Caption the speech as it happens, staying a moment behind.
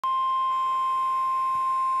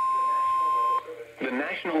The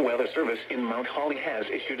National Weather Service in Mount Holly has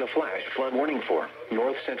issued a flash flood warning for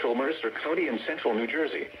north central Mercer County in central New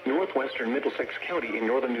Jersey, northwestern Middlesex County in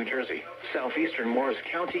northern New Jersey, southeastern Morris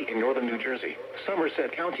County in northern New Jersey,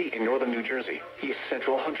 Somerset County in northern New Jersey, east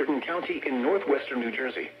central Hunterdon County in northwestern New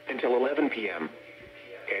Jersey until 11 p.m.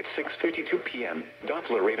 At 6:52 p.m.,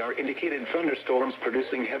 Doppler radar indicated thunderstorms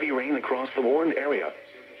producing heavy rain across the warned area.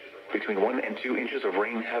 Between 1 and 2 inches of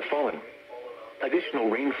rain have fallen. Additional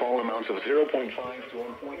rainfall amounts of 0.5 to 1.5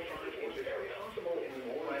 inches are possible, and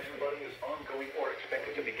more flash flooding is ongoing or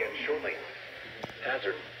expected to begin shortly.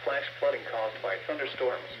 Hazard: flash flooding caused by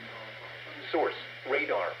thunderstorms. Source: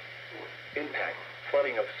 radar. Impact: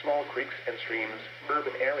 flooding of small creeks and streams,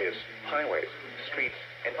 urban areas, highways, streets,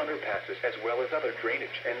 and underpasses, as well as other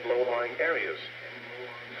drainage and low-lying areas.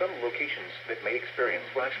 Some locations that may experience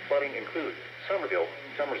flash flooding include Somerville,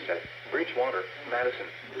 Somerset, Bridgewater, Madison,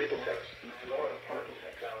 Middlesex,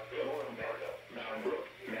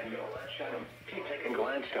 P-Tech and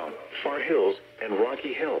Gladstone, Far Hills, and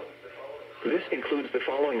Rocky Hill. This includes the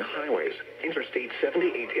following highways: Interstate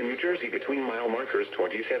 78 in New Jersey between mile markers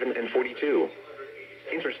 27 and 42.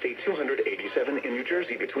 Interstate 287 in New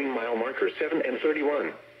Jersey between mile markers 7 and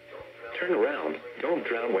 31. Turn around, don't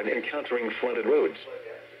drown when encountering flooded roads.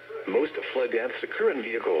 Most flood deaths occur in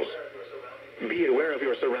vehicles. Be aware of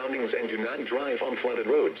your surroundings and do not drive on flooded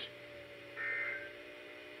roads.